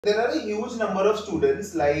There are a huge number of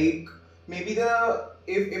students, like maybe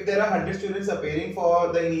if there are 100 students appearing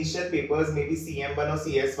for the initial papers, maybe CM1 or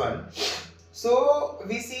CS1, so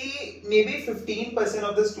we see maybe 15%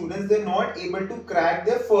 of the students, they're not able to crack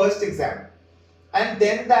their first exam. And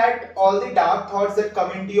then that all the dark thoughts that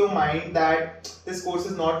come into your mind that this course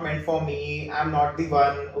is not meant for me, I'm not the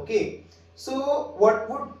one. Okay, so what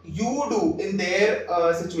would you do in their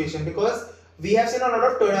situation? Because we have seen a lot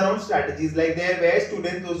of turnaround strategies, like there were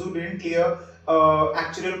students those who didn't clear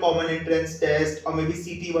actual common entrance test or maybe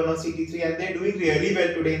CT1 or CT3, and they're doing really well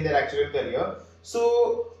today in their actual career.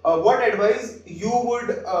 So what advice you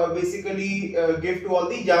would basically give to all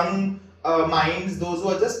the young minds, those who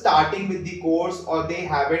are just starting with the course or they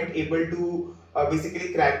haven't able to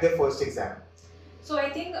basically crack their first exam? So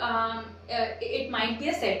I think it might be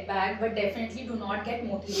a setback, but definitely do not get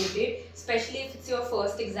motivated, especially if it's your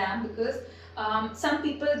first exam, because some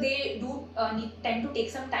people, they do tend to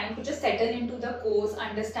take some time to just settle into the course,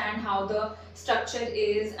 understand how the structure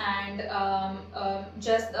is, and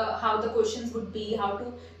just how the questions would be, how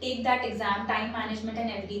to take that exam, time management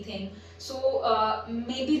and everything. So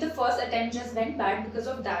maybe the first attempt just went bad because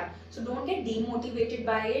of that. So don't get demotivated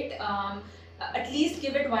by it. At least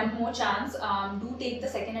give it one more chance. Do take the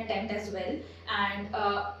second attempt as well, and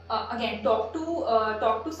again talk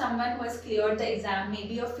to someone who has cleared the exam,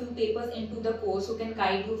 maybe a few papers into the course, who can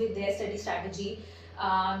guide you with their study strategy.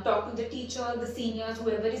 Talk to the teacher, the seniors,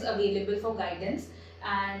 whoever is available for guidance,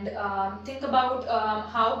 and think about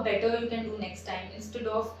how better you can do next time, instead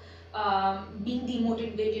of being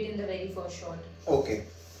demotivated in the very first shot. Okay.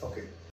 Okay.